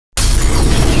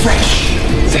Fresh,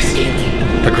 zesty,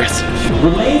 progressive,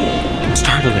 related,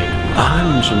 startling,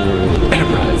 entrepreneurial,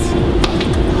 enterprise.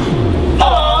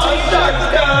 Oh,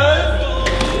 shucks, guys!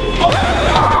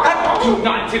 Do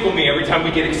not tickle me every time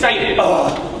we get excited. Oh,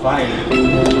 fine.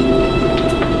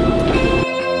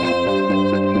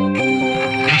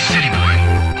 Hey, city boy.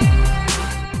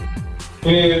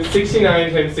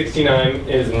 69 times 69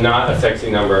 is not a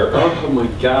sexy number. Oh my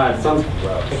god, sounds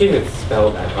gross. I can't even spell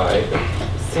that high.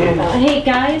 Hey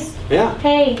guys. Yeah.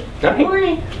 Hey. Good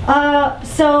morning.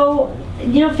 So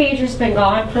you know Phaedra's been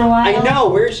gone for a while. I know,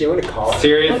 where is she? I want to call her.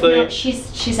 Seriously? No,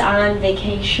 she's on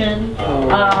vacation.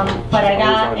 Oh. But I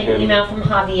got Always on an him. email from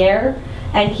Javier,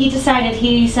 and he decided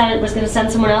he said it was going to send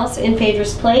someone else in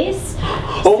Phaedra's place.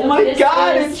 Oh So my this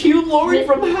god, is- it's Hugh Laurie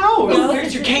from House! No.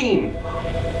 Where's your cane?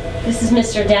 This is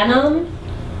Mr. Denim.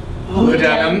 Blue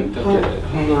Denim. Hold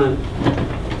on.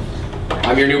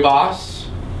 I'm your new boss.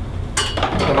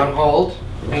 Put them on hold.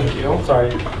 Thank you.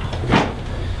 Sorry.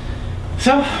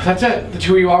 So, that's it. The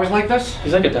two of you always like this?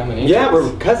 He's like a dominatrix. Yeah,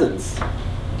 we're cousins.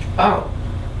 Oh.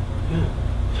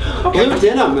 Blue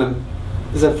Denim.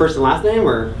 Is that first and last name,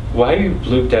 or? Why are you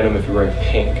blue denim if you're wearing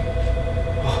pink?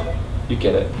 You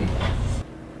get it.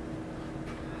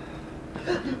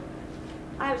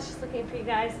 I was just looking for you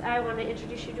guys. I want to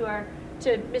introduce you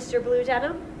to Mr. Blue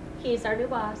Denim. He's our new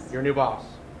boss. Your new boss.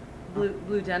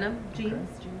 Blue denim jeans.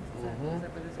 Is that where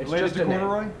this It's Latest just a name.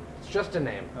 corduroy? It's just a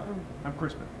name. Oh, I'm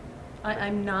Crispin.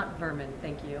 I'm not Vermin,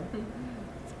 thank you.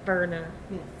 It's Berna.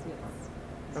 Yes, yes.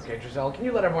 Okay, Giselle, can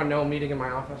you let everyone know I'm meeting in my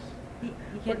office? He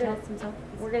can't tell us himself?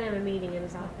 We're gonna have a meeting in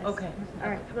his office. Okay. All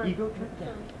right, come on. Ego trip?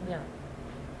 Yeah.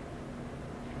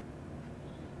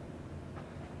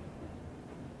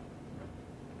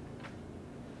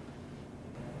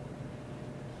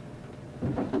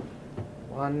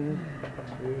 One,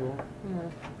 two.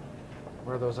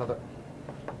 Where are those other?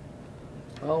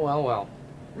 Oh, well, well.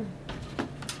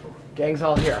 Gang's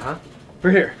all here, huh?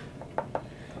 We're here.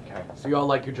 Okay. So you all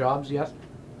like your jobs, yes?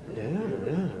 Yeah.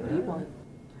 What do you want?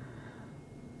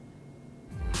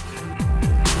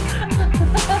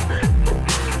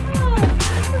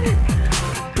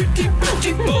 Pretty,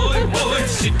 pretty boy, boy,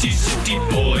 city, city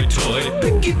boy, toy.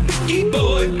 Picky, picky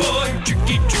boy, boy,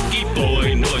 tricky, tricky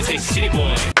boy, noise. Hey, city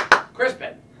boy.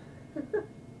 Crispin.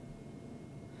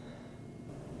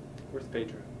 Where's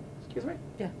Phaedra? Excuse me?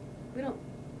 Yeah. We don't.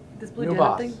 This blue New denim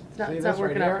boss. thing, See it's this not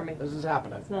working right out here? for me. This is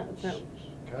happening. It's not.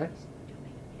 Okay?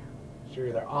 So you're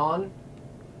either on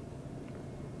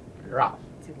or you're off.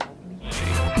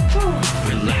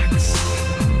 Relax.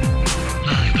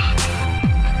 Lollipop.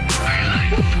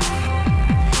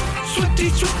 Sweaty,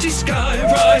 sweaty sky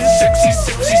rise, sexy,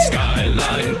 sexy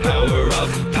skyline. Power up,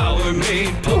 power me,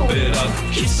 pump it up.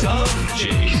 Kiss of G.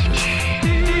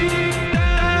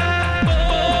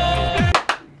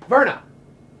 Verna.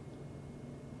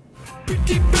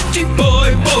 Pretty, pretty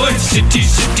boy, boy, city,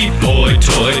 city boy,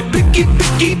 toy. Picky,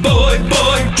 picky boy,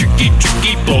 boy, tricky,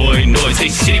 tricky boy, noise. Hey,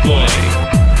 city boy.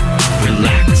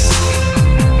 Relax.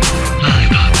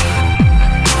 Lollipop.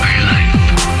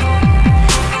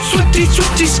 Sweaty,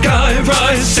 sweaty sky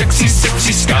rise, sexy,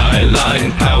 sexy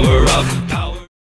skyline. Power up,